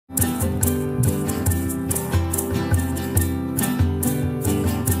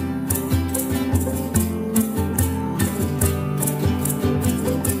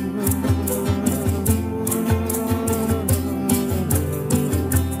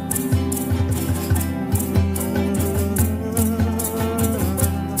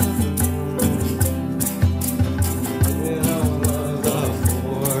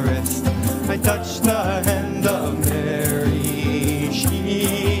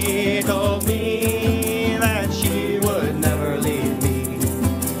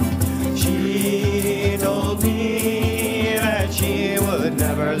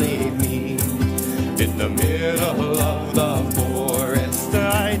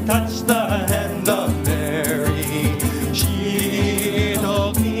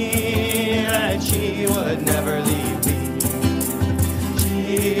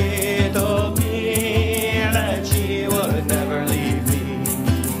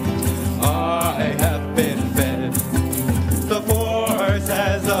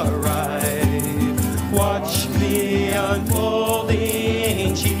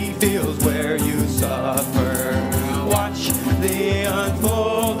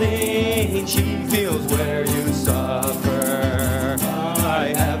unfolding, she feels where you suffer.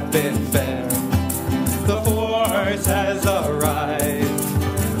 I have been fair, the force has arrived.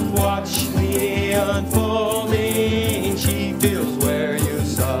 Watch the unfolding, she feels where you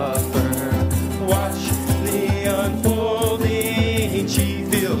suffer. Watch the unfolding, she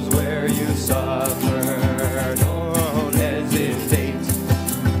feels where you suffer. Don't hesitate,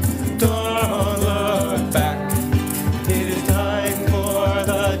 don't look back. It is time for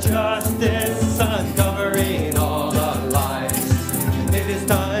the justice uncovering all the lies. It is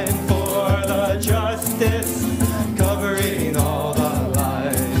time for the justice covering all the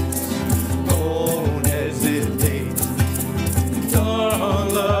lies. Don't hesitate,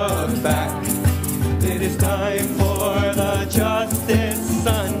 don't look back. It is time for the justice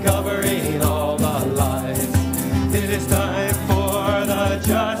uncovering all the lies. It is time for the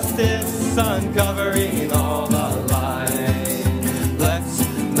justice uncovering all the lies. Let's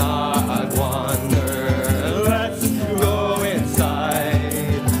not wander, let's go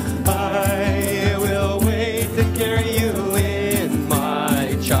inside. I will wait to carry you in,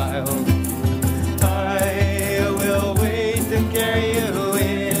 my child. I will wait to carry you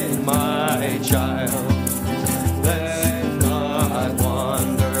in, my child. Let's not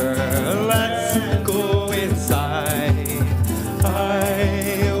wander, let's go inside.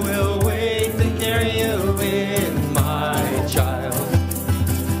 I will wait to carry you in, my child.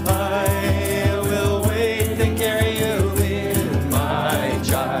 I will wait to carry you in, my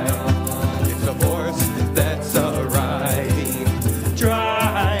child. It's a force that's arriving,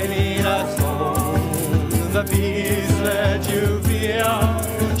 driving us home. The peace that you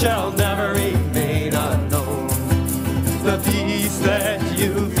feel shall never remain unknown. The peace that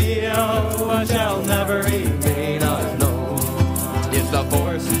you feel shall never remain unknown. It's the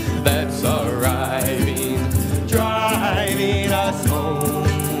force that's arriving, driving us home.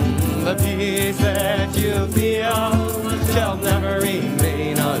 The peace that you feel shall never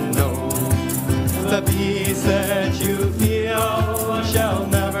remain unknown. The peace that you feel shall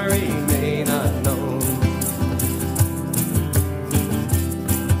never remain unknown.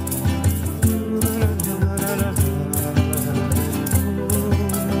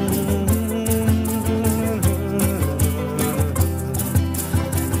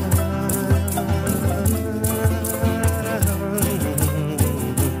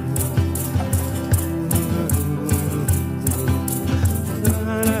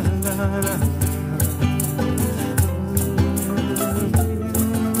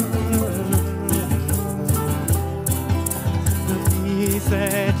 The peace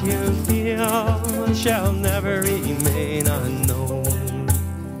that you feel shall never remain unknown.